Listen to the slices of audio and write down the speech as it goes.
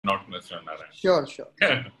Mr. Narayan. Sure, sure.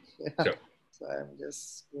 Sure. So I'm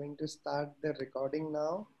just going to start the recording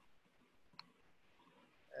now.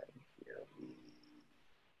 And here we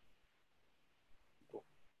go.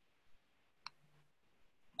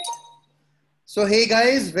 So hey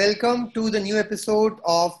guys, welcome to the new episode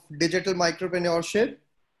of Digital Micropreneurship.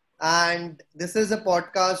 And this is a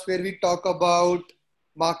podcast where we talk about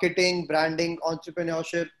marketing, branding,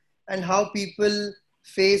 entrepreneurship, and how people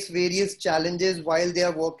face various challenges while they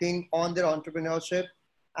are working on their entrepreneurship.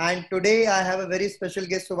 And today I have a very special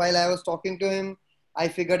guest. So while I was talking to him, I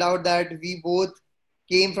figured out that we both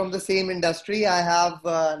came from the same industry. I have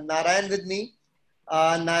Narayan with me.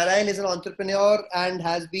 Narayan is an entrepreneur and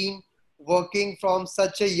has been working from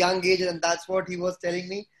such a young age, and that's what he was telling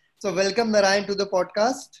me. So, welcome, Narayan, to the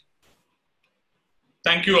podcast.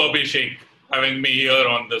 Thank you, Abhishek, having me here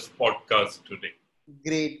on this podcast today.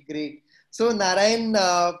 Great, great. So, Narayan,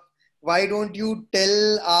 why don't you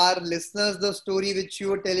tell our listeners the story which you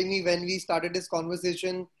were telling me when we started this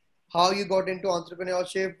conversation, how you got into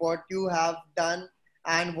entrepreneurship, what you have done,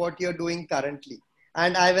 and what you're doing currently?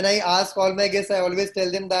 And when I ask all my guests, I always tell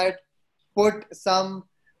them that put some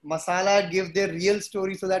masala, give their real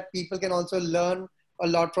story so that people can also learn a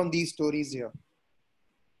lot from these stories here.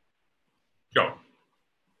 Sure.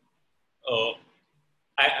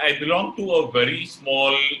 I belong to a very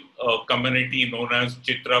small community known as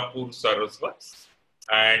Chitrapur Saraswat.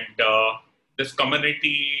 And this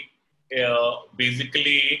community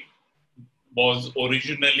basically was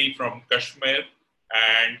originally from Kashmir.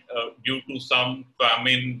 And due to some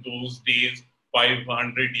famine those days,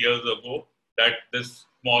 500 years ago, that this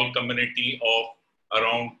small community of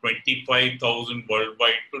around 25,000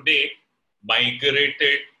 worldwide today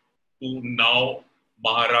migrated to now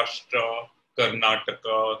Maharashtra,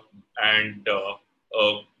 Karnataka, and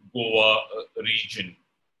Goa region.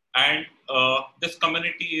 And this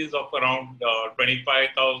community is of around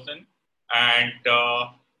 25,000, and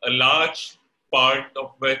a large part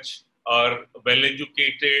of which are well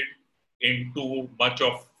educated into much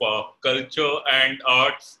of culture and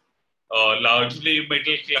arts, largely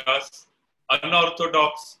middle class,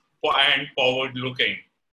 unorthodox, and forward looking.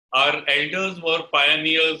 Our elders were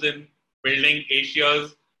pioneers in building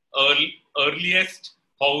Asia's earliest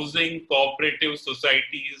housing cooperative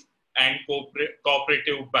societies and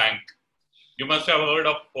cooperative bank. You must have heard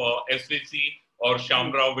of SVC or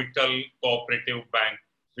Shamrao Vittal Cooperative Bank,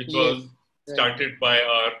 which was started by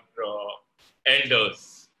our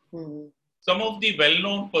elders. Mm-hmm. Some of the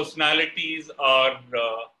well-known personalities are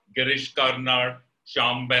Girish Karnad,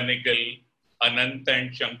 Shyam Benegal, Anant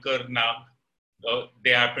and Shankar Nag.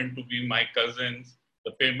 They happen to be my cousins.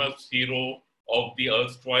 The famous hero of the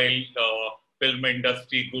erstwhile film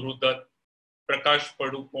industry, Guru Dutt, Prakash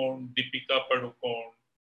Padukone, Deepika Padukone,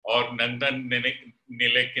 or Nandan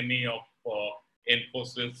Nilekani of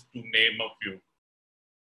Infosys, to name a few.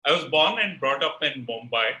 I was born and brought up in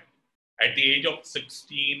Mumbai. At the age of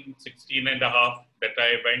 16 and a half, that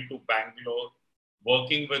I went to Bangalore,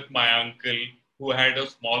 working with my uncle, who had a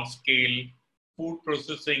small-scale food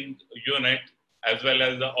processing unit as well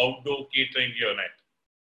as an outdoor catering unit.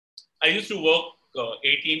 I used to work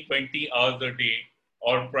 18, 20 hours a day,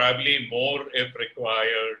 or probably more if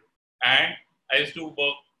required. And I used to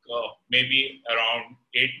work maybe around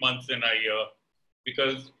 8 months in a year,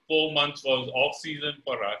 because 4 months was off season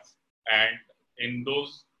for us. And in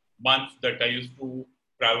those months that I used to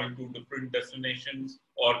travel to different destinations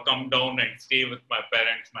or come down and stay with my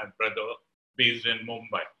parents, my brother, based in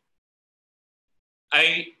Mumbai.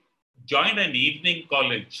 I joined an evening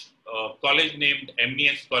college named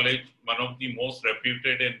MES College, one of the most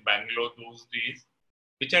reputed in Bangalore those days,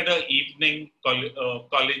 which had an evening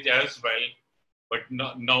college as well, but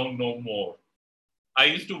now no more. I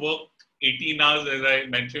used to work 18 hours, as I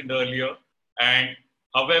mentioned earlier, and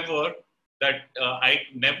however, that I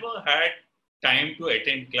never had time to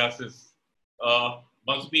attend classes.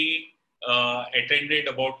 Must be attended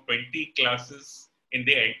about 20 classes in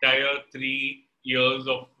the entire 3 years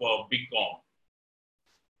of BCom.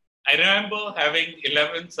 I remember having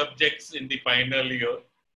 11 subjects in the final year,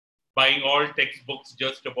 buying all textbooks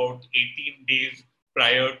just about 18 days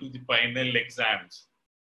prior to the final exams.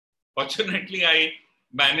 Fortunately, I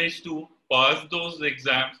managed to pass those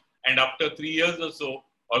exams, and after 3 years or so,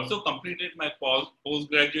 also completed my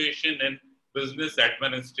post-graduation in business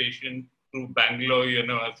administration through Bangalore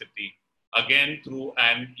University, again through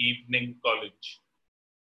an evening college.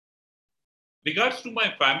 Regards to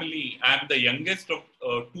my family, I am the youngest of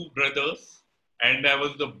 2 brothers, and I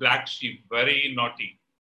was the black sheep, very naughty.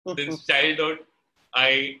 Since childhood,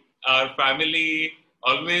 our family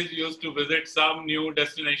always used to visit some new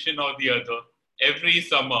destination or the other every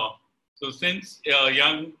summer. So since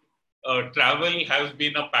young, travel has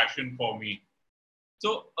been a passion for me.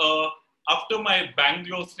 So after my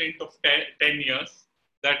Bangalore stint of 10 years,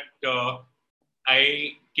 that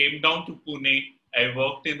I came down to Pune. I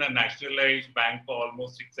worked in a nationalized bank for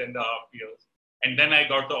almost 6.5 years. And then I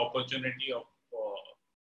got the opportunity of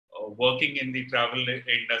working in the travel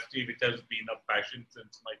industry, which has been a passion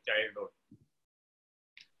since my childhood.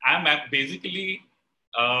 I'm basically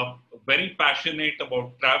very passionate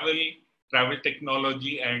about travel, travel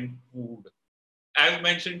technology, and food. As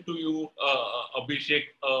mentioned to you, Abhishek,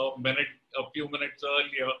 a few minutes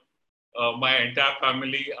earlier, my entire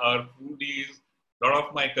family are foodies. A lot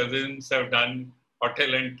of my cousins have done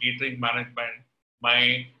hotel and catering management.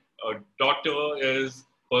 My daughter is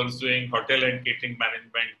pursuing hotel and catering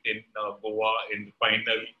management in Goa in the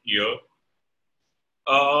final year.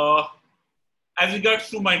 Uh, as regards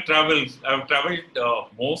to my travels, I've traveled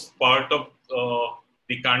most part of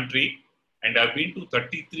the country, and I've been to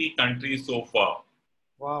 33 countries so far.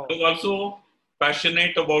 Wow. I was also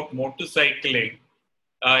passionate about motorcycling.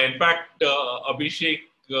 In fact, Abhishek,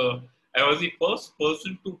 I was the first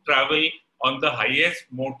person to travel on the highest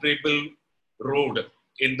motorable road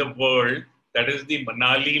in the world, that is the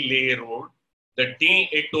Manali Leh Road, the day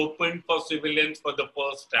it opened for civilians for the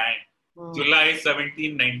first time, July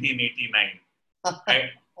 17, 1989.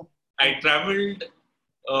 I traveled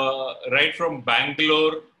right from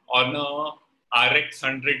Bangalore on a RX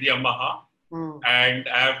 100 Yamaha, and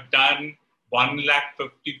I've done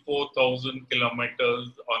 154,000 kilometers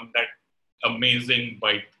on that amazing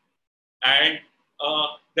bike. And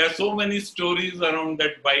there are so many stories around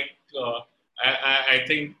that bike. I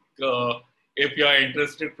think if you are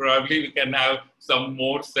interested, probably we can have some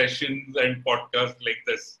more sessions and podcasts like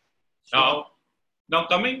this. Sure. Now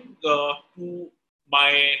coming to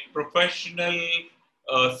my professional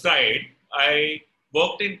side, I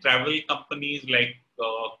worked in travel companies like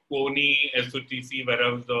Kony, SOTC, where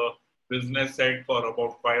I was the business head for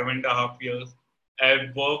about 5.5 years.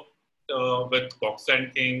 I've worked with Cox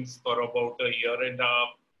and Kings for about a year and a half.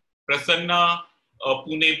 Prasanna, a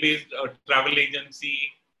Pune-based travel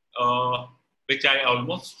agency, which I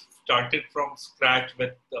almost started from scratch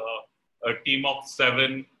with a team of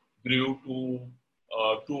 7, grew to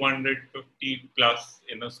 250 plus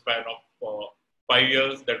in a span of 5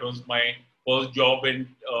 years. That was my first job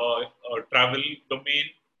in travel domain.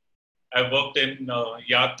 I worked in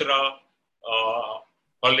Yatra,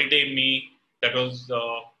 Holiday Me. That was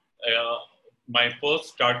my first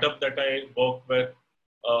startup that I worked with,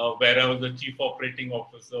 where I was the chief operating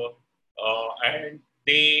officer. And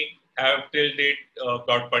they have till date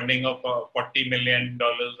got funding of $40 million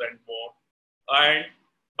and more. And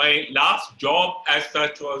my last job as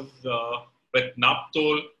such was with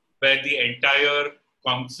Naptol, where the entire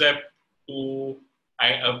concept to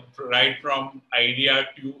right from idea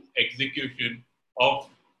to execution of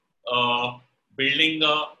building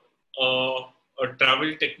a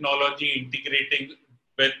travel technology integrating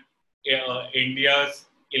with India's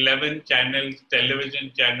 11 channels,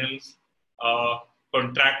 television channels,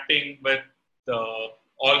 contracting with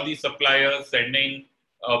all the suppliers, sending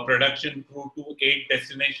production crew to 8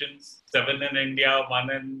 destinations, 7 in India, 1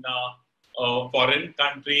 in foreign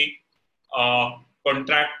country,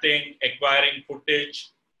 contracting, acquiring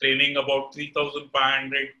footage, training about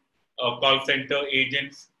 3,500 call center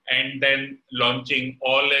agents, and then launching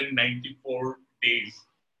all in 94 days.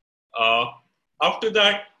 After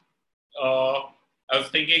that, I was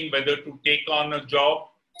thinking whether to take on a job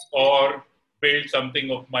or build something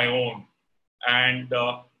of my own. And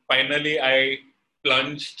finally, I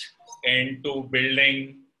plunged into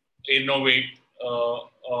building Innovate,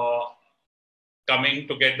 coming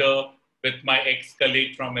together with my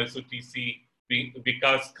ex-colleague from SOTC,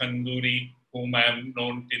 Vikas Khanduri, whom I am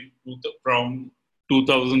known from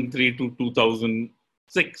 2003 to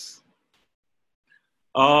 2006.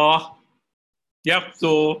 Yeah,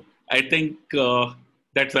 so I think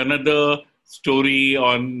that's another story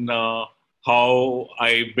on how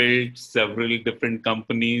I built several different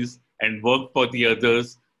companies and worked for the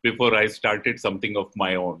others before I started something of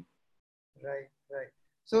my own. Right.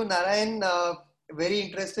 So Narayan, very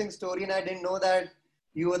interesting story, and I didn't know that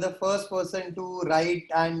you were the first person to write,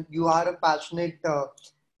 and you are a passionate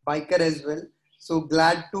biker as well. So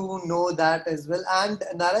glad to know that as well. And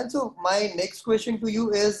Narayan, so my next question to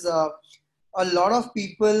you is, a lot of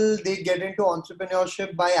people, they get into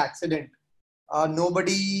entrepreneurship by accident.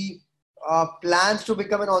 Nobody plans to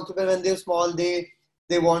become an entrepreneur when they're small. They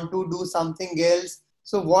want to do something else.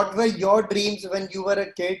 So what were your dreams when you were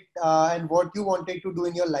a kid, and what you wanted to do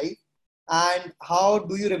in your life? And how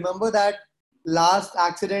do you remember that last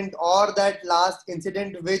accident or that last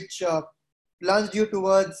incident which plunged you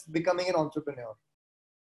towards becoming an entrepreneur?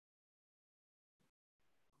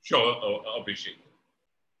 Sure, Abhishek.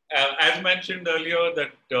 As mentioned earlier,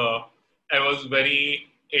 that I was very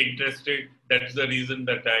interested. That's the reason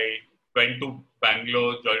that I went to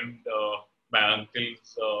Bangalore, joined my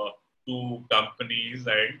uncle's two companies,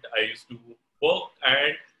 and I used to work.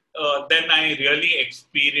 And then I really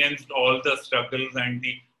experienced all the struggles and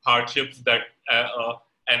the hardships that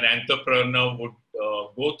an entrepreneur would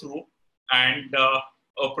go through. And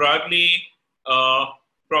probably uh,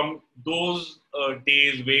 from those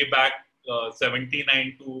days way back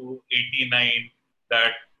 79 to 89,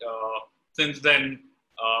 that since then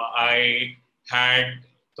I had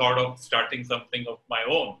thought of starting something of my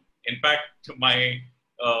own. In fact, my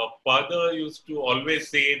father used to always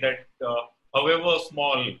say that however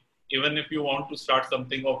small, even if you want to start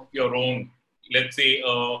something of your own, let's say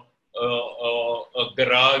a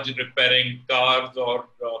garage repairing cars or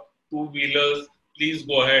two-wheelers, please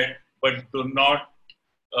go ahead, but do not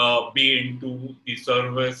be into the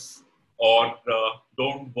service or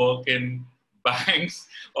don't work in banks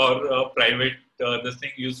or private this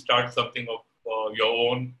thing. You start something of your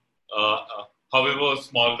own, however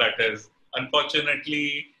small that is.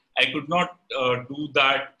 Unfortunately, I could not do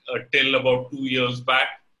that till about 2 years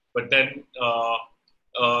back. But then, uh,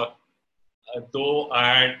 though I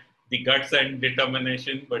had the guts and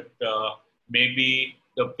determination, but maybe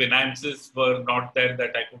the finances were not there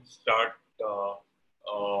that I could start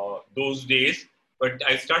those days. But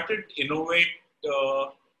I started innovate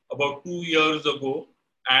about 2 years ago,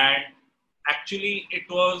 and actually it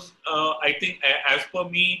was I think as per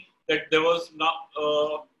me that there was not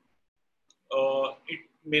it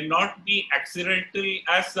may not be accidental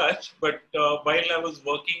as such, but while I was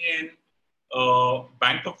working in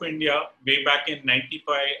Bank of India way back in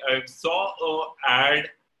 '95, I saw an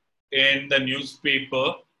ad in the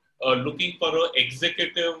newspaper looking for an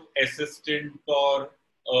executive assistant for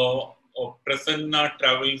Prasanna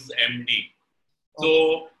Travels MD.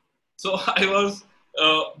 So, so I was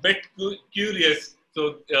a bit curious.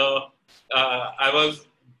 So I was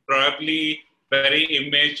probably very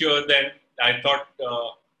immature then. I thought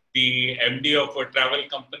the MD of a travel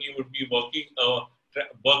company would be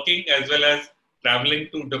working as well as traveling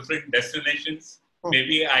to different destinations.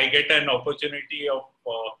 Maybe I get an opportunity of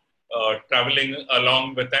traveling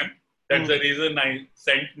along with them. That's the reason I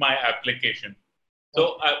sent my application.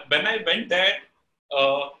 So when I went there,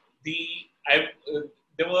 uh, the I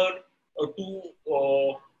there were two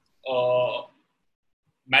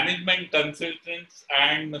management consultants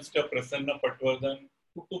and Mr. Prasanna Patwardhan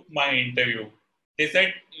who took my interview. They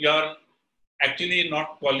said you're actually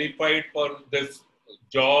not qualified for this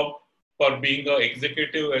job for being an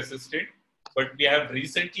executive assistant, but we have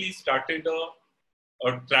recently started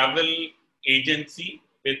a travel agency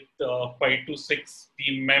with 5 to 6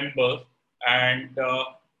 team members. And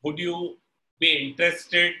would you be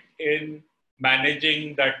interested in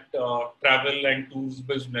managing that travel and tours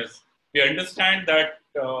business? We understand that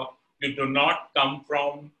you do not come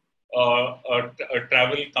from a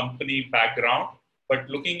travel company background, but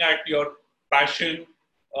looking at your passion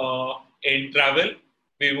in travel,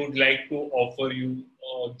 we would like to offer you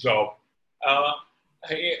a job. Uh,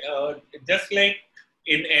 just like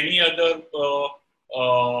in any other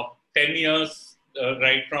 10 years,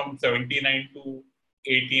 right from 79 to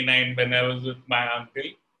 89, when I was with my uncle,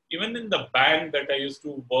 even in the bank that I used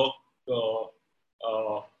to work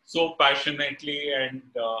so passionately, and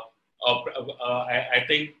I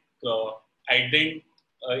think I didn't,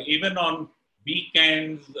 even on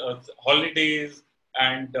weekends, holidays,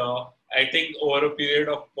 and I think over a period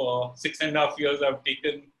of 6.5 years, I've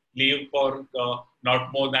taken leave for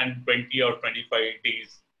not more than 20 or 25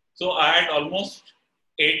 days. So I had almost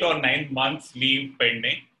 8 or 9 months leave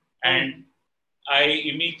pending, and I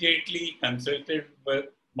immediately consulted with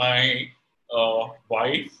my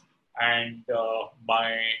wife and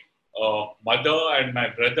my mother and my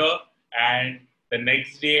brother, and the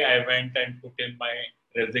next day I went and put in my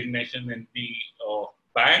resignation in the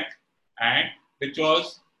bank, and which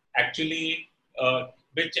was actually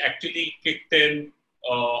which actually kicked in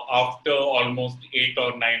after almost 8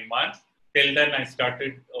 or 9 months. Till then, I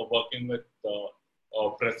started working with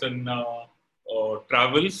Prasanna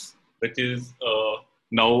Travels, which is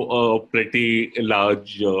now a pretty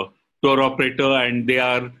large tour operator, and they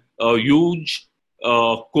are huge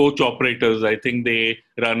coach operators. I think they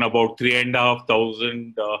run about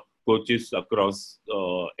 3,500 coaches across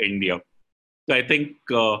India. So I think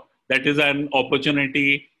that is an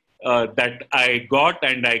opportunity that I got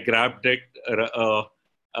and I grabbed it.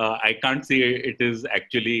 I can't say it is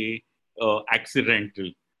actually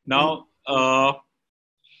accidental. Now,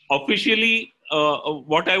 officially,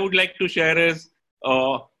 what I would like to share is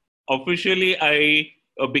officially I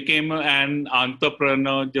became an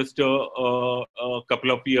entrepreneur just a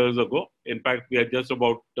couple of years ago. In fact, we are just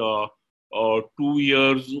about 2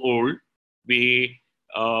 years old. We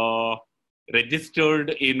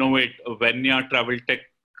registered Innovate Venya Travel Tech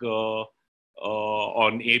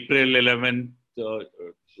on April 11th,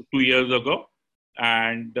 2 years ago.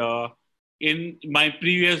 And in my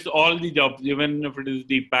previous, all the jobs, even if it is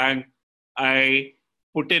the bank, I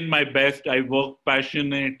put in my best, I worked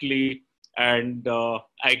passionately, and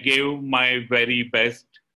I gave my very best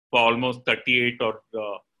for almost 38 or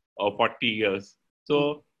 40 years.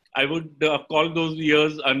 So I would call those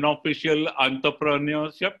years unofficial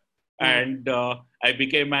entrepreneurship, and I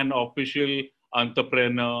became an official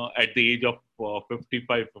entrepreneur at the age of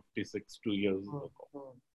 55, 56, 2 years ago.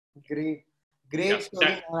 Great. Great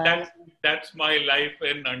story. That's my life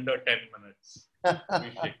in under 10 minutes.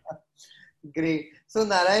 Great. So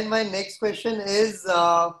Narayan, my next question is,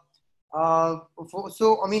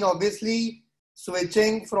 obviously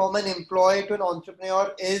switching from an employee to an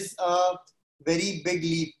entrepreneur is a very big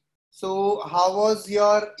leap. So how was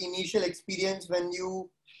your initial experience when you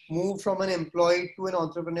moved from an employee to an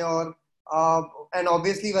entrepreneur? And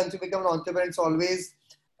obviously once you become an entrepreneur, it's always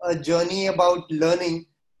a journey about learning.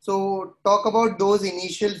 So talk about those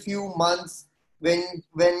initial few months when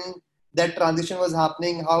that transition was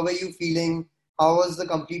happening. How were you feeling? How was the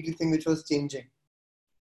complete thing which was changing?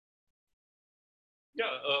 Yeah,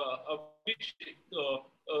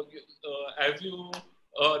 as you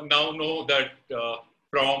now know that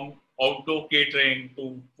from outdoor catering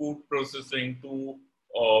to food processing to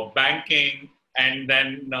banking, and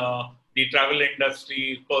then the travel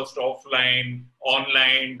industry, first offline,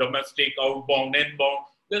 online, domestic, outbound, inbound.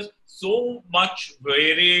 There's so much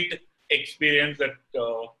varied experience that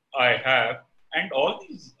I have, and all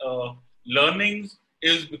these learnings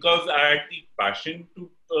is because I had the passion to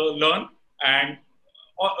learn, and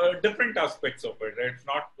different aspects of it. It's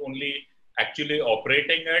not only actually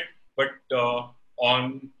operating it, but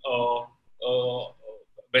on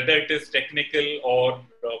whether it is technical or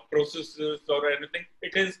processes or anything,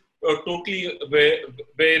 it is totally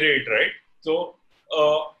varied, right? So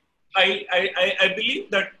I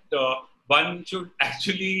believe that one should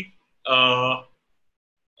actually. I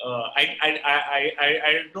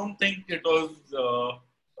don't think it was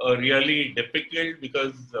really difficult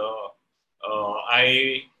because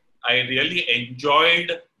I really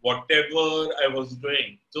enjoyed whatever I was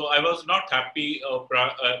doing. So I was not happy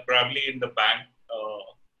probably in the bank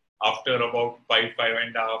after about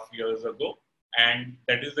 5.5 years ago, and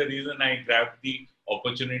that is the reason I grabbed the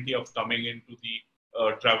opportunity of coming into the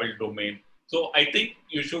travel domain. So I think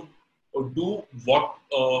you should do what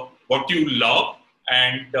you love,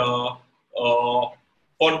 and for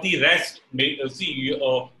the rest,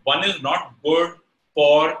 one is not good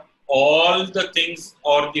for all the things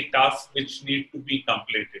or the tasks which need to be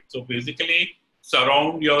completed. So basically,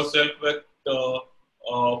 surround yourself with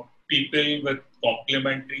people with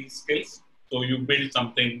complementary skills. So you build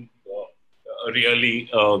something really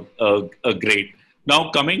great. Now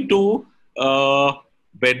coming to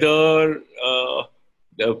whether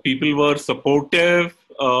the people were supportive.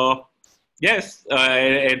 Yes,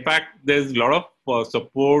 in fact, there's a lot of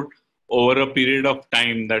support over a period of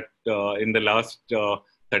time that in the last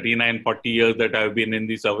 39, 40 years that I've been in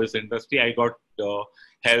the service industry, I got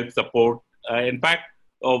help, support. In fact,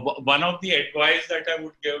 one of the advice that I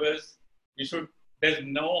would give is there's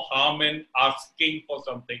no harm in asking for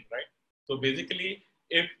something, right? So basically,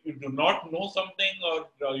 if you do not know something or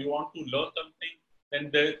you want to learn something, then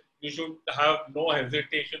you should have no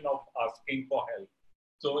hesitation of asking for help.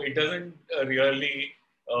 So it doesn't really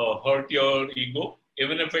hurt your ego.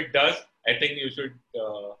 Even if it does, I think you should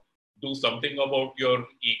do something about your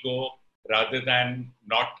ego rather than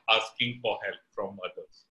not asking for help from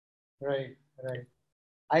others. Right.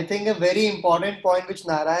 I think a very important point which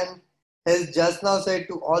Narayan has just now said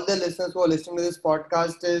to all the listeners who are listening to this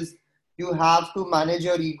podcast is you have to manage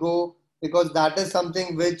your ego, because that is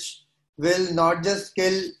something which will not just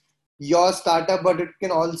kill your startup, but it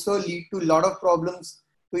can also lead to a lot of problems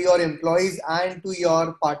to your employees and to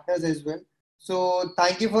your partners as well. So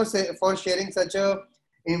thank you for sharing such a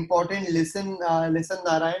important lesson,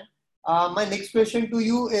 Narayan. My next question to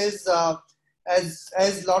you is, as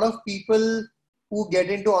a lot of people who get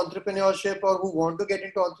into entrepreneurship or who want to get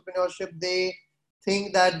into entrepreneurship, they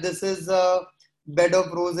think that this is a bed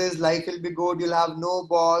of roses, life will be good, you'll have no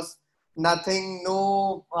boss, nothing,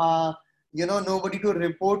 nobody to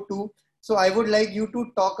report to. So I would like you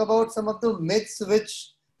to talk about some of the myths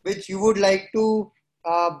which which you would like to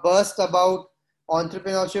burst about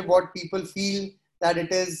entrepreneurship, what people feel that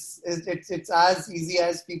it's as easy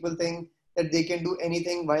as people think that they can do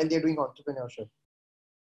anything while they're doing entrepreneurship.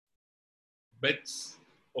 Bits.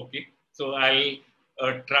 Okay. So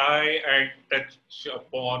I'll try and touch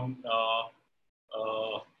upon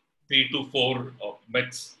 3 to 4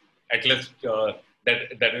 myths. At least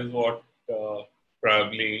that is what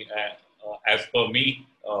probably, as per me,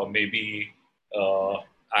 maybe I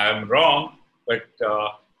am wrong, but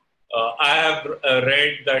I have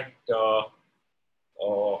read that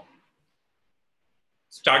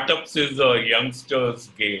startups is a youngster's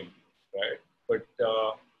game, right? But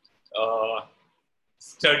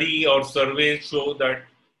study or surveys show that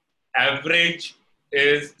average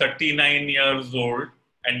is 39 years old,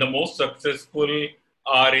 and the most successful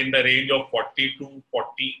are in the range of 40 to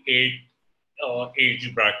 48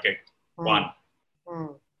 age bracket. Hmm. One. Hmm.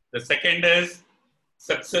 The second is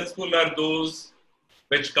successful are those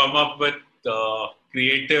which come up with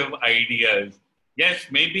creative ideas. Yes,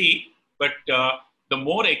 maybe, but the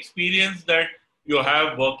more experience that you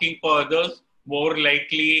have working for others, more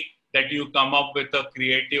likely that you come up with a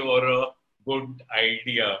creative or a good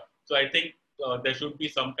idea. So I think there should be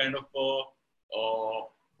some kind of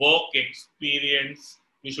work experience.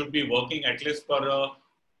 You should be working at least for a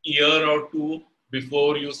year or two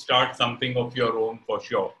before you start something of your own, for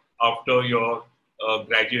sure, after your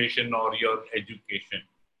graduation or your education.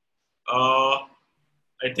 Uh,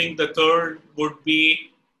 I think the third would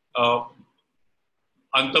be uh,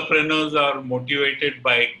 entrepreneurs are motivated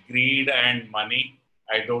by greed and money.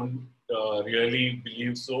 I don't really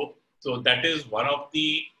believe so. So that is one of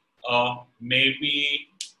the maybe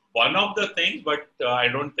one of the things, but I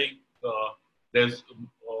don't think there's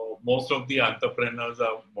most of the entrepreneurs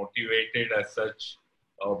are motivated as such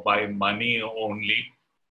by money only.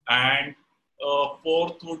 And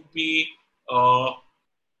fourth would be uh,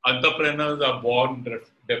 entrepreneurs are born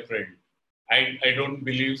different. I don't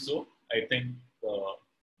believe so. I think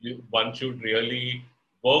one should really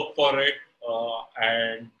work for it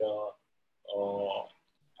and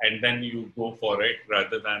then you go for it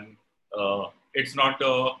rather than it's not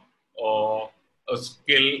a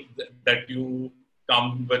skill that you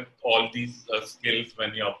come with all these skills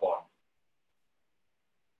when you're born.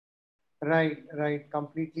 Right, right.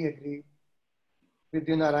 Completely agree with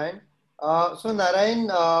you, Narayan. So, Narayan,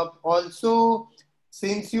 also,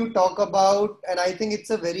 since you talk about, and I think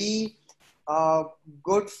it's a very uh,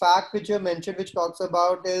 good fact which you mentioned, which talks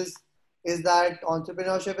about is that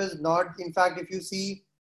entrepreneurship is not, in fact, if you see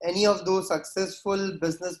any of those successful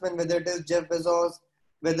businessmen, whether it is Jeff Bezos,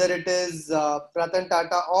 whether it is Ratan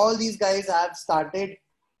Tata, all these guys have started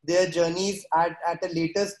their journeys at a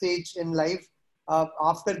later stage in life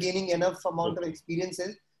after gaining enough amount of Okay.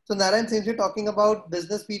 experiences. So, Narayan, since you're talking about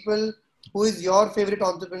business people, who is your favorite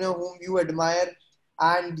entrepreneur whom you admire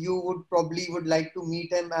and you would probably would like to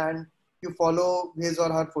meet him and you follow his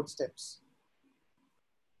or her footsteps?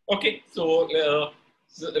 Okay, so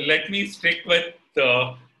let me stick with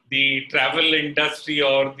the travel industry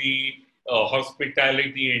or the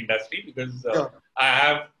hospitality industry because Sure. I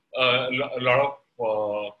have a lot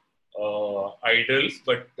of idols,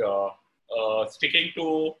 but sticking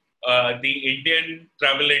to the Indian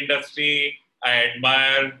travel industry, I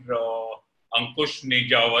admire Ankush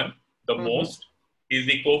Nijawan the Mm-hmm. most. He's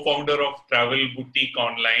the co-founder of Travel Boutique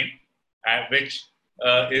Online, which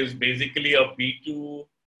is basically a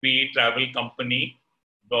B2B travel company,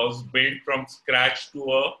 was built from scratch to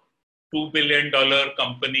a $2 billion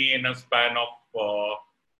company in a span of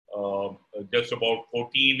just about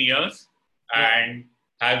 14 years Wow. and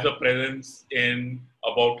has a presence in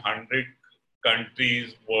about 100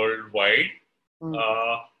 countries worldwide. Mm.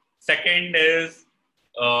 Uh, Second is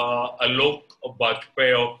Alok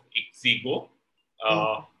Bajpai of Ixigo.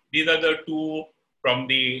 Mm. These are the two from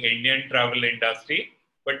the Indian travel industry.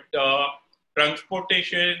 But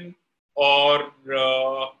transportation or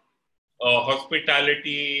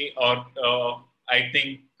hospitality, or I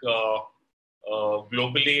think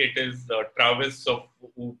globally it is Travis of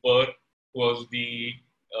Uber, who was the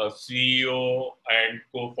CEO and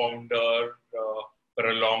co-founder for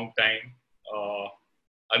a long time. Uh,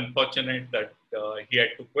 Unfortunate that he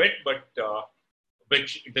had to quit, but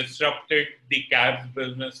which disrupted the cabs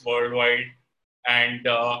business worldwide, and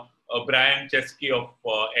Brian Chesky of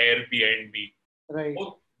Airbnb. Right.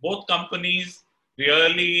 Both companies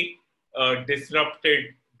really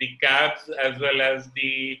disrupted the cabs as well as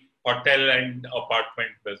the hotel and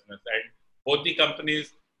apartment business. And both the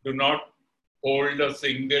companies do not own a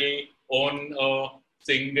single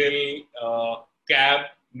cab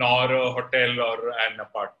nor a hotel or an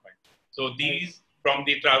apartment. So Right. these from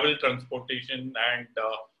the travel, transportation, and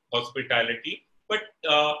hospitality. But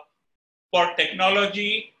for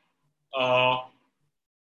technology, uh,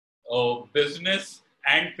 business,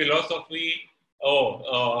 and philosophy,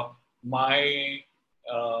 my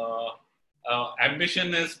uh,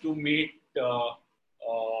 ambition is to meet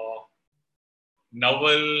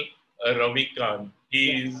Naval Ravikant.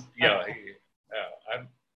 I'm,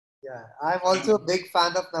 I'm also a big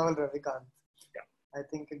fan of Naval Ravikant. yeah, I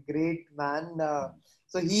think a great man.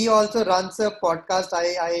 So he also runs a podcast.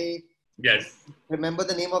 I yes. remember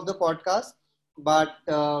the name of the podcast, but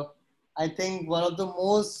I think one of the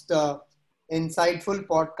most insightful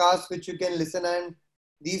podcasts which you can listen. And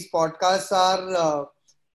these podcasts are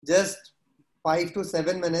just 5 to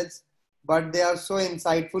 7 minutes, but they are so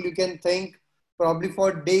insightful. You can think probably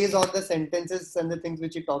for days on the sentences and the things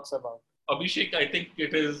which he talks about. Abhishek, I think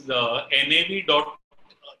it is nav.al,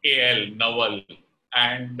 Naval.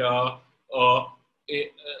 And there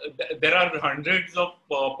are hundreds of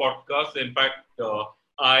podcasts. In fact,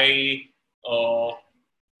 I uh,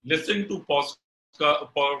 listen to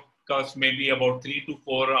podcasts maybe about 3 to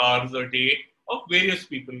 4 hours a day of various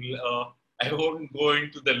people. I won't go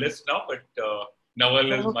into the list now, but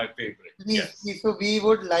Naval is So my favorite. please, Yes. so we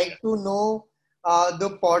would Yeah. like to know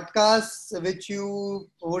the podcasts which you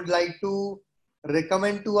would like to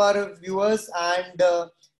recommend to our viewers, and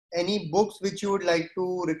any books which you would like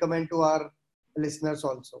to recommend to our listeners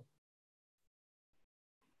also.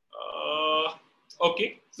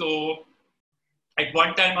 Okay. So at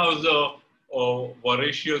one time, I was a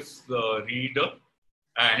voracious reader,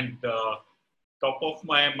 and top of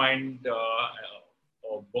my mind,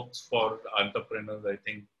 books for entrepreneurs. I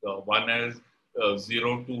think one is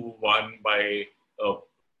Zero to One by uh,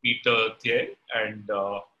 Peter Thiel, and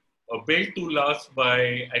Built to Last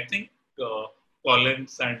by, I think,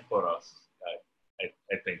 Collins and for us.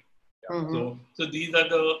 I think. Yeah. Mm-hmm. So these are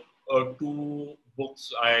the two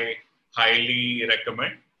books I highly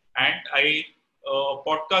recommend. And I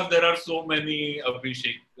podcast. There are so many,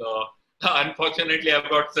 Abhishek. Unfortunately, I've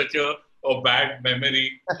got such a bad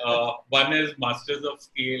memory. One is Masters of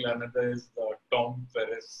Scale. Another is Tom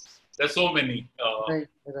Ferris. There's so many. Right,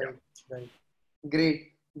 Yeah. right, right.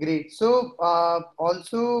 Great, great. So,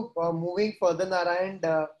 also moving further, Narayan,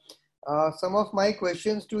 some of my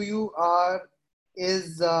questions to you are: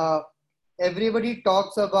 is everybody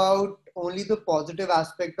talks about only the positive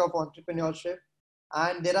aspect of entrepreneurship,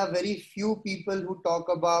 and there are very few people who talk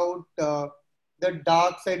about the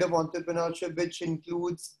dark side of entrepreneurship, which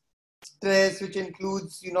includes stress, which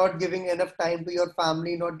includes you not giving enough time to your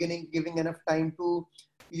family, not giving enough time to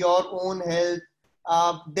your own health,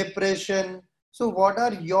 depression. So, what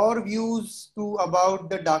are your views to about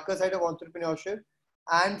the darker side of entrepreneurship?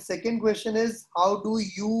 And second question is, how do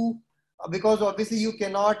you, because obviously you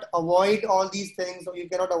cannot avoid all these things, or you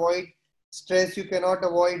cannot avoid stress, you cannot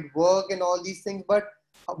avoid work and all these things, but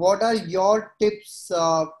what are your tips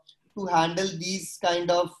to handle these kind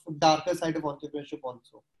of darker side of entrepreneurship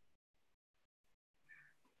also?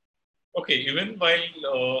 Okay. Even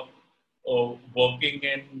while working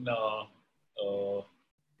in the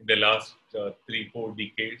last 3 4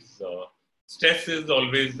 decades, stress is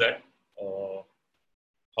always that. Uh,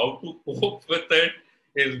 how to cope with it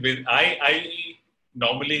is with I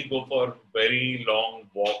normally go for very long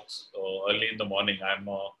walks early in the morning. I'm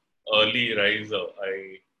a early riser.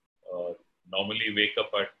 I normally wake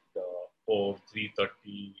up at 4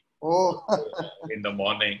 3:30 Oh, in the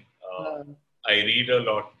morning. I read a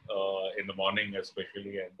lot in the morning,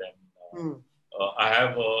 especially, and then hmm, I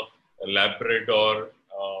have a Labrador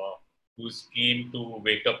who's keen to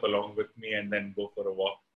wake up along with me and then go for a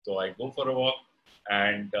walk. So I go for a walk,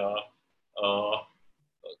 and uh,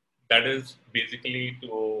 that is basically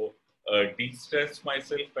to de-stress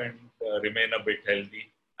myself and remain a bit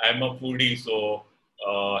healthy. I'm a foodie, so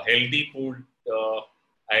healthy food,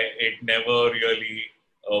 it never really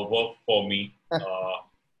worked for me.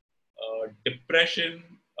 Depression,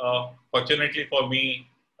 fortunately for me,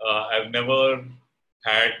 I've never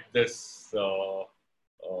had this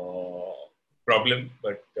problem,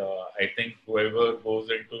 but I think whoever goes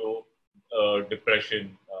into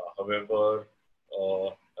depression, however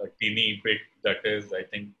a teeny bit that is, I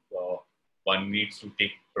think one needs to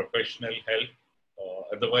take professional help.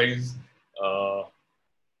 Otherwise,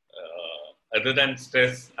 other than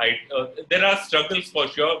stress, there are struggles for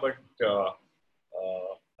sure, but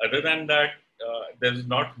other than that, there's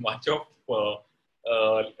not much of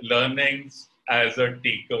learnings as a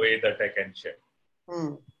takeaway that I can share.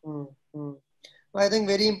 hmm, hmm, hmm. I think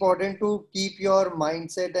very important to keep your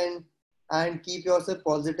mindset and keep yourself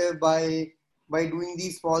positive by doing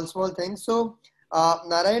these small things. So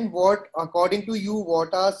Narayan, according to you,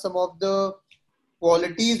 what are some of the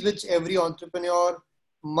qualities which every entrepreneur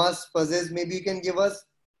must possess? Maybe you can give us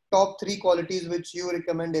top three qualities which you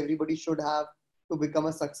recommend everybody should have to become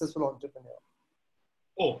a successful entrepreneur.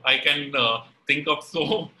 Oh, I can think of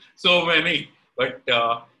so many, but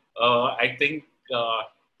I think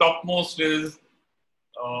topmost is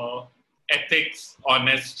uh, ethics,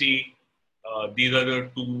 honesty. These are the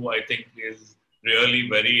two I think is really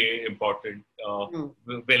very important. Hmm.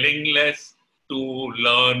 Willingness to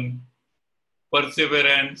learn,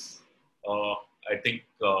 perseverance. Uh, I think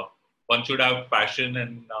one should have passion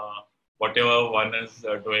in whatever one is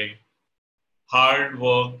doing. Hard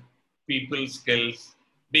work, people skills,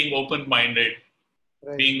 being open minded,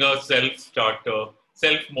 Right, being a self starter,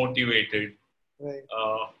 self motivated, right,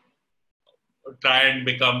 uh, try and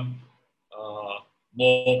become uh,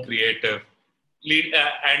 more creative.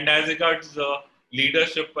 And as regards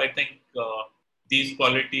leadership, I think these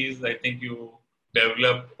qualities, I think you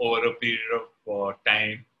develop over a period of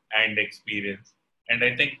time and experience. And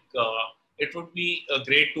I think it would be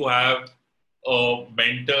great to have a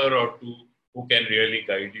mentor or two who can really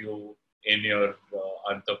guide you in your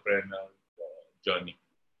entrepreneurial journey.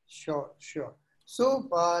 sure, sure. So,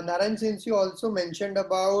 Narayan, since you also mentioned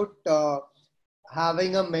about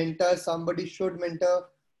having a mentor, somebody should mentor.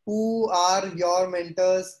 Who are your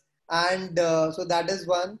mentors? And so that is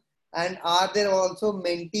one. And are there also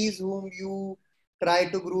mentees whom you try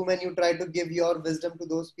to groom and you try to give your wisdom to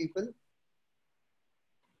those people?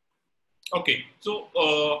 Okay, so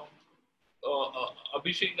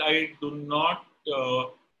Abhishek, I do not,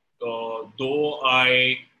 though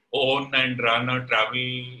I own and run a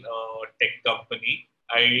travel tech company,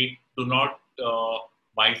 I do not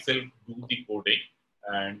myself do the coding,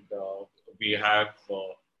 and we have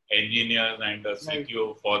engineers and a Right.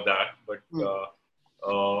 CTO for that. But Hmm.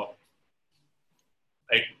 uh,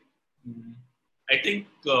 I, mm, I think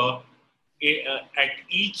at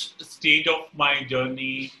each stage of my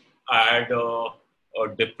journey, I had a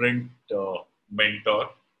different mentor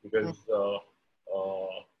Hmm. because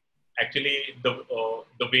actually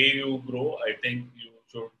the way you grow, I think you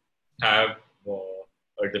should have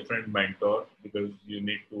a different mentor because you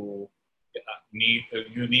need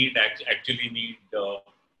actually need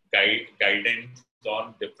guidance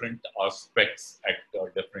on different aspects at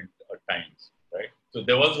different times, right? So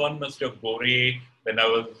there was one Mr. Gore when I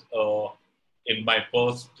was in my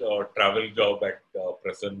first travel job at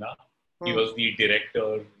Prasanna. He Hmm. was the director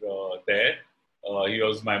there. He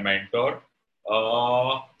was my mentor.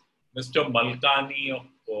 Mr. Malkani of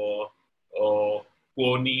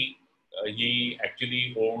Kony, he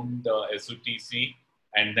actually owned SUTC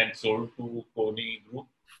and then sold to Kony Group.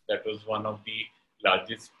 That was one of the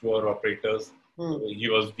largest tour operators. Hmm. He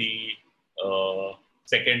was the uh,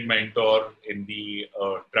 second mentor in the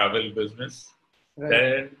travel business. Right.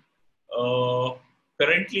 Then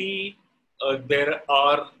currently there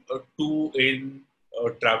are two in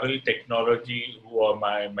travel technology who are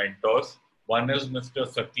my mentors. One is Mr.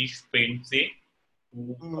 Satish Painse,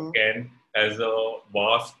 who Hmm. again has a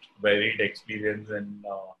vast, varied experience in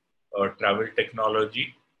travel technology.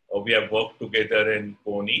 We have worked together in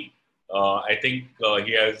Pony. I think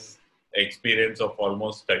he has experience of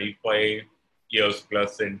almost 35 years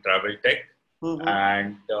plus in travel tech. Hmm.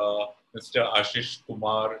 And Mr. Ashish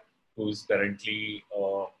Kumar, who is currently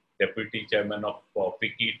Deputy Chairman of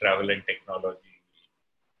FICCI Travel and Technology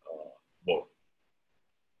Board.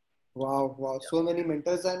 Wow, wow, so many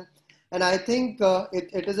mentors, and I think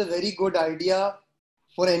it is a very good idea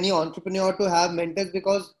for any entrepreneur to have mentors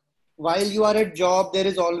because while you are at job, there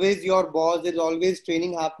is always your boss, there is always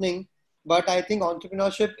training happening. But I think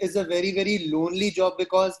entrepreneurship is a very, very lonely job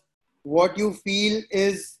because what you feel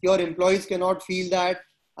is your employees cannot feel that,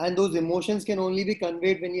 and those emotions can only be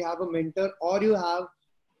conveyed when you have a mentor or you have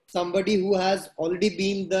somebody who has already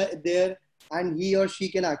been there and he or she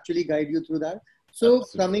can actually guide you through that. So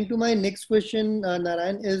Absolutely. coming to my next question,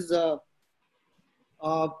 Narayan, is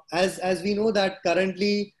as we know that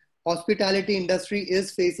currently hospitality industry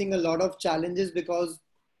is facing a lot of challenges because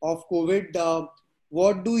of COVID.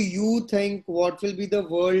 What do you think? What will be the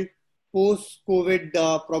world post COVID?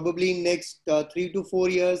 Probably next 3 to 4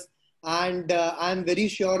 years. And I'm very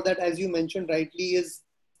sure that, as you mentioned rightly, is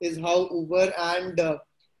how Uber and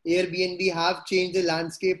Airbnb have changed the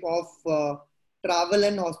landscape of travel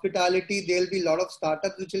and hospitality. There'll be a lot of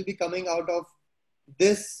startups which will be coming out of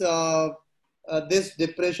this this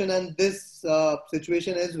depression and this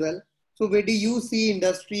situation as well. So where do you see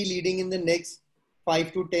industry leading in the next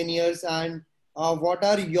 5 to 10 years, and what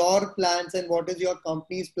are your plans and what is your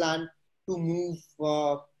company's plan to move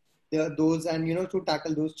those and to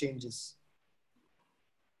tackle those changes?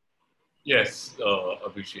 Yes,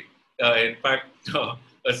 Abhishek. In fact,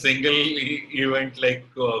 a single event like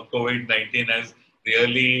COVID-19 has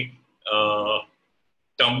really uh,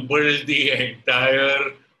 tumbled the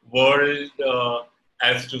entire world,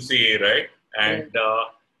 as to say, right? Right. And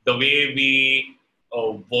the way we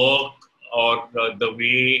work or the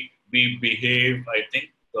way we behave, I think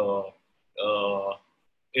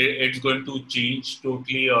it's going to change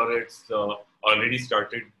totally, or it's already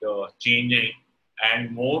started changing,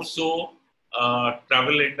 and more so,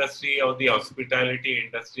 travel industry or the hospitality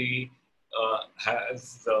industry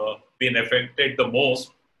has been affected the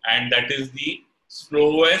most, and that is the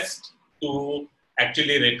slowest to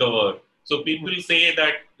actually recover. So people say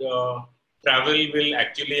that travel will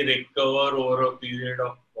actually recover over a period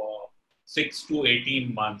of 6 to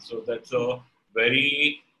 18 months. So that's a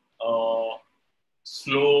very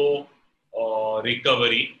slow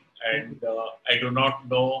recovery, and I do not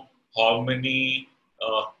know how many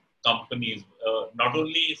companies, not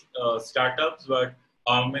only startups, but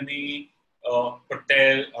how many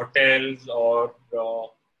hotels or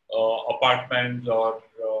apartments or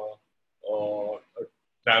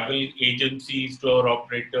travel agencies, tour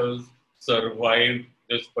operators survive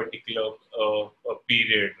this particular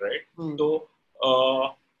period, right? Hmm. So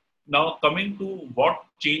now coming to what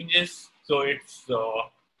changes, so it's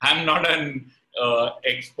I'm not an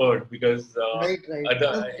expert because Right, right.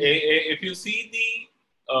 Okay. if you see the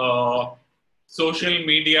social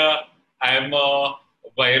media, I'm a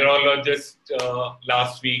virologist.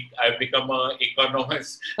 Last week I become an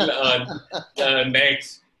economist.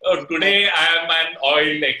 Next, today I am an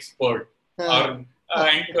oil expert. Or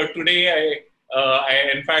and today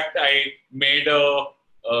in fact, I made a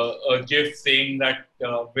GIF saying that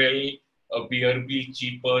will beer be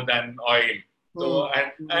cheaper than oil? Hmm. So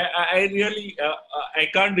I really I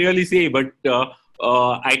can't really say, but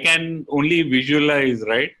I can only visualize,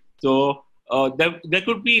 right? So there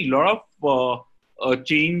could be a lot of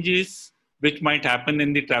changes which might happen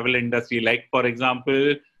in the travel industry. Like for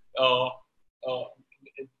example, uh, uh,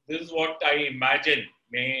 this is what I imagine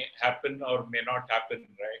may happen or may not happen,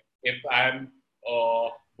 right? If I'm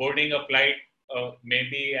boarding a flight,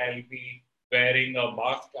 maybe I'll be wearing a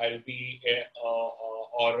mask. I'll be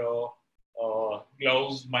or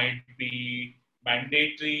gloves might be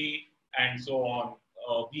mandatory, and so on.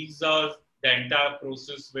 Visas, the entire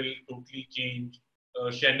process will totally change.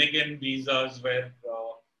 Schengen visas, where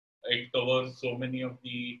it covers so many of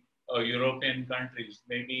the European countries,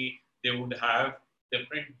 maybe they would have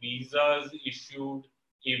different visas issued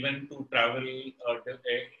even to travel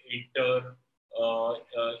inter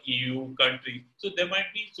EU countries. So there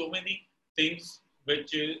might be so many things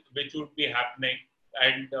which would be happening,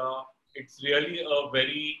 and it's really a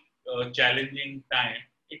very challenging time.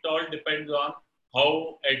 It all depends on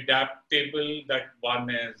how adaptable that one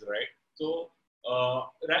is, right? So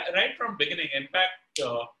right from beginning, in fact,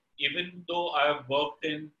 even though I have worked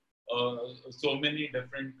in so many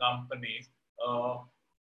different companies, uh,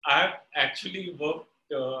 I've actually worked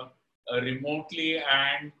remotely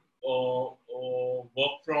and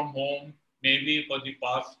work from home maybe for the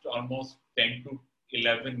past almost 10 to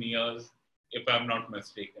 11 years, if I'm not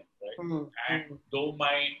mistaken, right? Hmm. And Hmm. though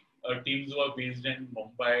my teams were based in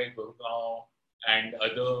Mumbai, Gurgaon, and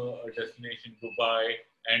other destinations, Dubai,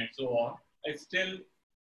 and so on, I still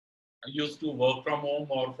used to work from home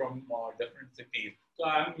or from different cities. So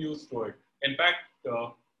I'm used to it. In fact,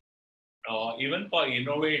 even for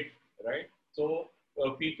Innovate, right? So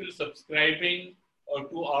people subscribing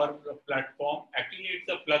to our platform, actually it's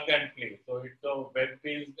a plug and play. So it's a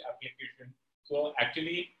web-based application. So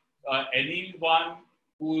actually anyone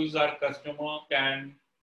who is our customer can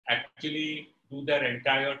actually do their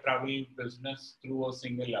entire travel business through a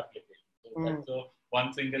single application. So Hmm. that's a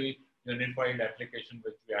one single unified application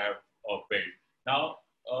which we have built. Now,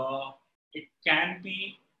 it can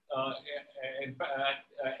be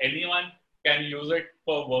anyone can use it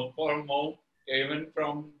for work from home even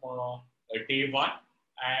from day one,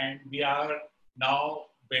 and we are now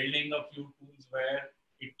building a few tools where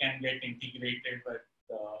it can get integrated with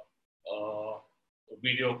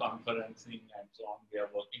video conferencing and so on. We are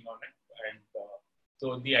working on it, and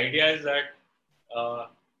so the idea is that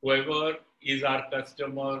whoever is our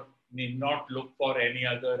customer need not look for any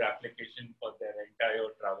other application for their entire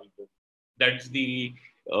travel book. That's the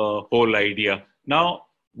whole idea. Now,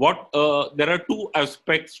 what there are two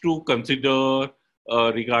aspects to consider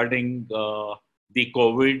regarding the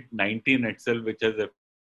COVID-19 itself, which has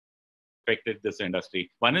affected this industry.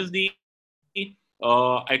 One is the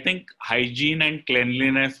I think hygiene and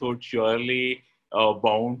cleanliness would surely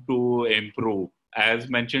bound to improve. As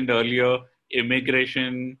mentioned earlier,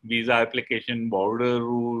 immigration, visa application, border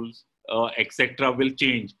rules, etc. will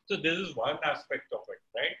change. So this is one aspect of it,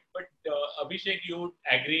 right? But Abhishek, you would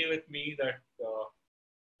agree with me that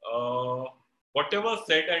whatever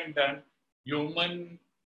said and done, human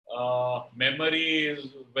memory is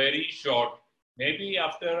very short. Maybe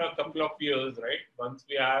after a couple of years, right? Once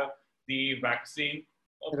we have the vaccine,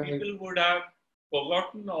 Right. people would have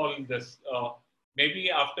forgotten all this.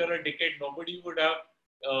 Maybe after a decade, nobody would have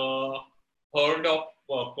heard of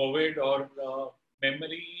COVID or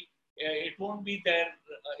memory. It won't be there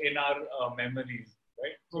in our memories,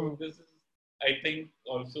 right? So this is, I think,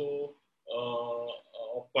 also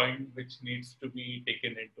a point which needs to be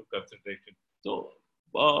taken into consideration. So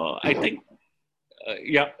I think,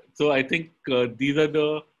 yeah. So I think these are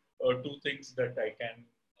the two things that I can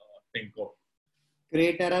think of.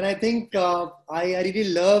 Great, and I think I really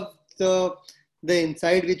love the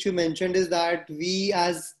insight which you mentioned is that we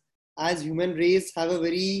as human race have a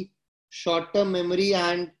very short term memory,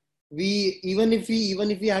 and we even if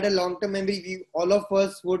we had a long term memory, we all of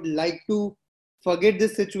us would like to forget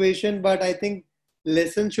this situation. But I think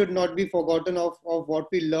lessons should not be forgotten of what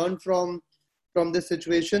we learned from this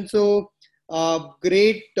situation. So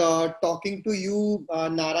great talking to you,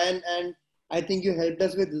 Narayan, and I think you helped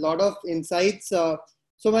us with a lot of insights. So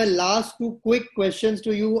my last two quick questions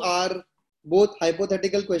to you are both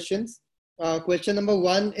hypothetical questions. Question number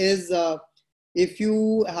one is if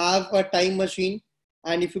you have a time machine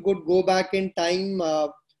and if you could go back in time,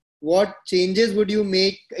 what changes would you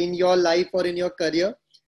make in your life or in your career?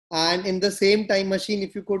 And in the same time machine,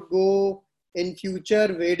 if you could go in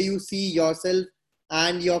future, where do you see yourself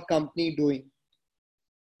and your company doing?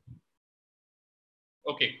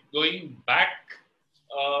 Okay, going back,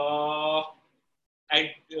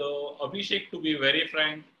 Abhishek, to be very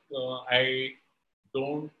frank, I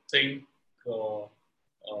don't think uh,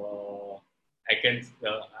 I can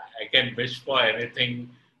I can wish for anything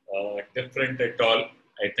different at all.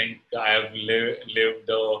 I think I have lived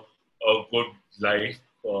a good life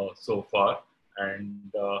so far,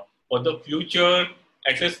 and for the future,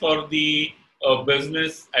 at least for the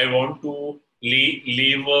business, I want to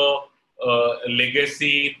leave a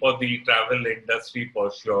legacy for the travel industry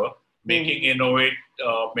for sure. Making Innovate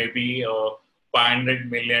maybe a $500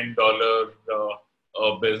 million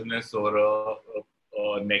business or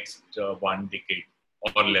next 1 decade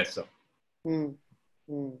or lesser. Hmm.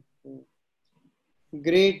 Hmm. Hmm.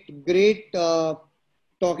 Great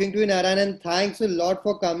talking to you, Narayan, and thanks a lot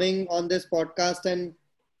for coming on this podcast and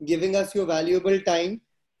giving us your valuable time.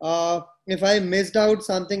 If I missed out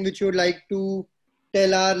something which you would like to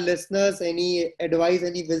tell our listeners, any advice,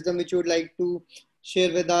 any wisdom which you would like to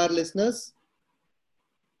share with our listeners?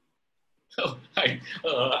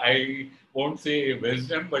 I won't say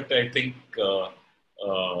wisdom, but I think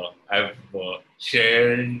I've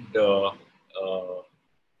shared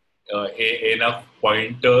enough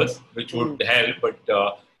pointers which Hmm. would help. But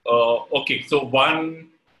okay, so one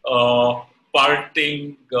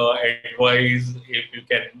parting advice, if you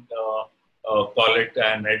can call it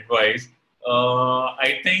an advice,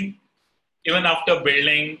 I think even after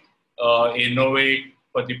building Innovate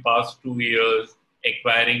for the past 2 years,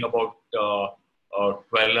 acquiring about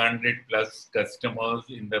 1,200 plus customers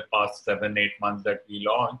in the past 7-8 months that we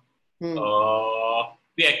launched, Hmm.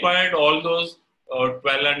 we acquired all those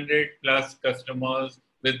 1,200 plus customers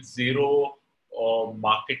with zero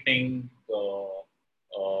marketing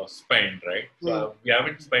spend, right? So Hmm. we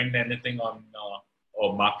haven't spent anything on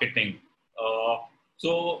marketing. Uh,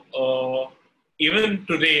 so even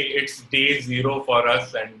today, it's day zero for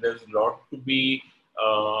us, and there's a lot to be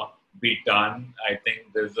done. I think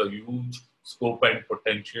there's a huge scope and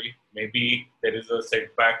potential. Maybe there is a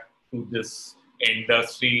setback to this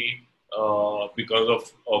industry because of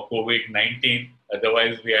COVID-19.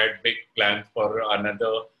 Otherwise, we had big plans for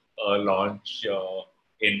another launch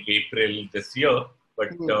in April this year. But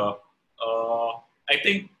Hmm. I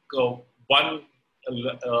think one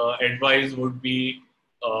advice would be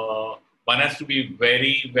one has to be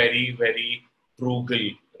very, very, very frugal,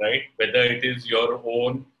 right? Whether it is your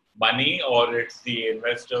own money or it's the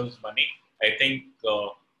investor's money. I think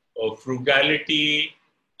frugality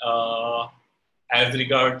uh, as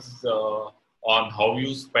regards on how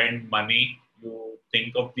you spend money, you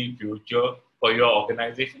think of the future for your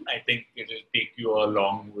organization, I think it will take you a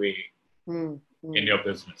long way Hmm. in Hmm. your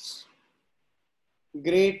business.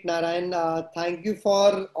 Great, Narayan. Thank you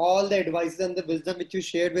for all the advices and the wisdom which you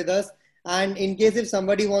shared with us. And in case if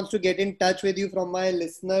somebody wants to get in touch with you from my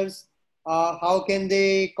listeners, how can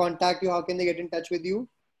they contact you? How can they get in touch with you?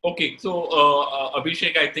 Okay, so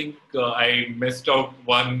Abhishek, I think I missed out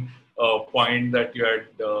one point that you had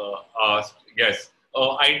asked. Yes,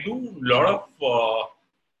 I do a lot of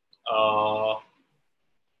uh,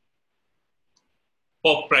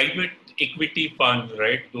 for private equity funds,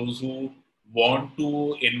 right? Those who want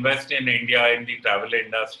to invest in India in the travel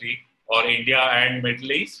industry or India and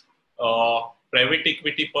Middle East, private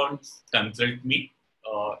equity funds consult me.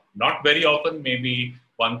 Not very often, maybe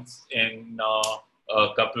once in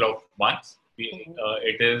a couple of months.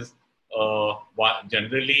 It is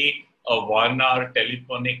generally a 1 hour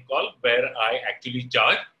telephonic call where I actually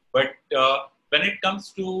charge. But when it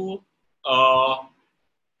comes to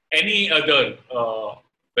any other,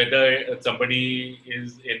 whether somebody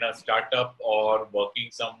is in a startup or working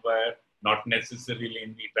somewhere, not necessarily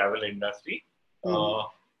in the travel industry,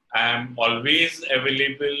 I'm always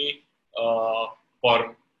available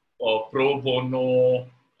for pro bono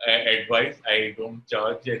advice. I don't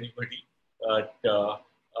charge anybody, but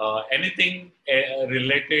anything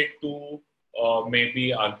related to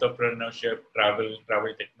maybe entrepreneurship, travel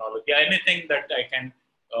technology, anything that I can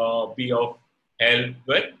be of help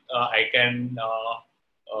with, I can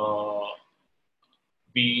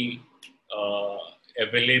be uh,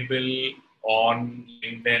 available on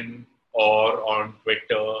LinkedIn or on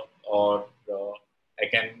Twitter, or I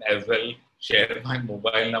can as well share my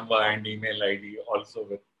mobile number and email ID also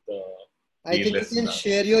with I the think you can listeners.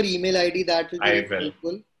 share your email ID. That will be I very will.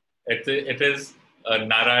 helpful. It is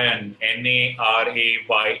Narayan, Narayan,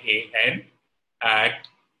 at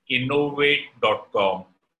innovate.com.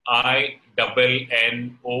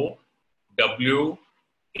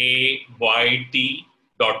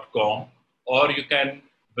 INNOWAYT.com. Or you can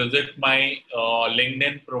visit my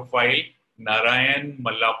LinkedIn profile, Narayan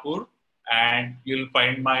Malapur, and you'll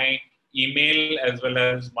find my email as well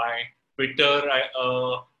as my Twitter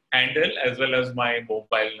handle as well as my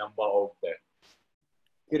mobile number out there.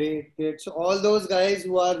 Great, great. So all those guys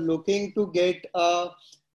who are looking to get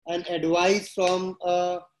an advice from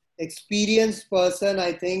a experienced person,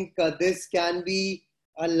 I think this can be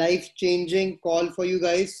a life-changing call for you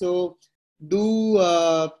guys. So do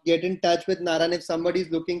get in touch with Naran if somebody is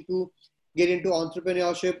looking to get into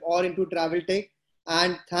entrepreneurship or into travel tech.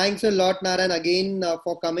 And thanks a lot, Naran, again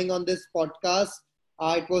for coming on this podcast.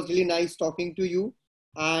 It was really nice talking to you,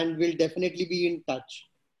 and we'll definitely be in touch.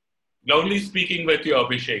 Lovely speaking with you,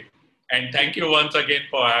 Abhishek. And thank you once again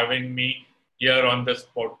for having me here on this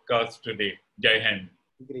podcast today. Jai Hind.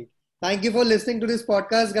 Great. Thank you for listening to this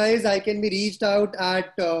podcast, guys. I can be reached out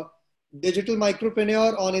at Digital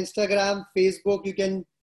Micropreneur on Instagram, Facebook. You can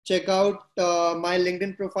check out my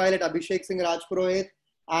LinkedIn profile at Abhishek Singh Rajpurohit,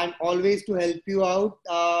 and always to help you out.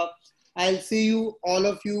 I'll see you, all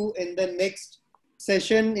of you, in the next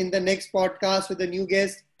session, in the next podcast with a new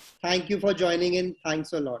guest. Thank you for joining in.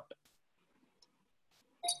 Thanks a lot.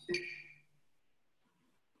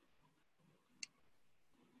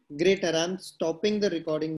 Great, Aram. Stopping the recording.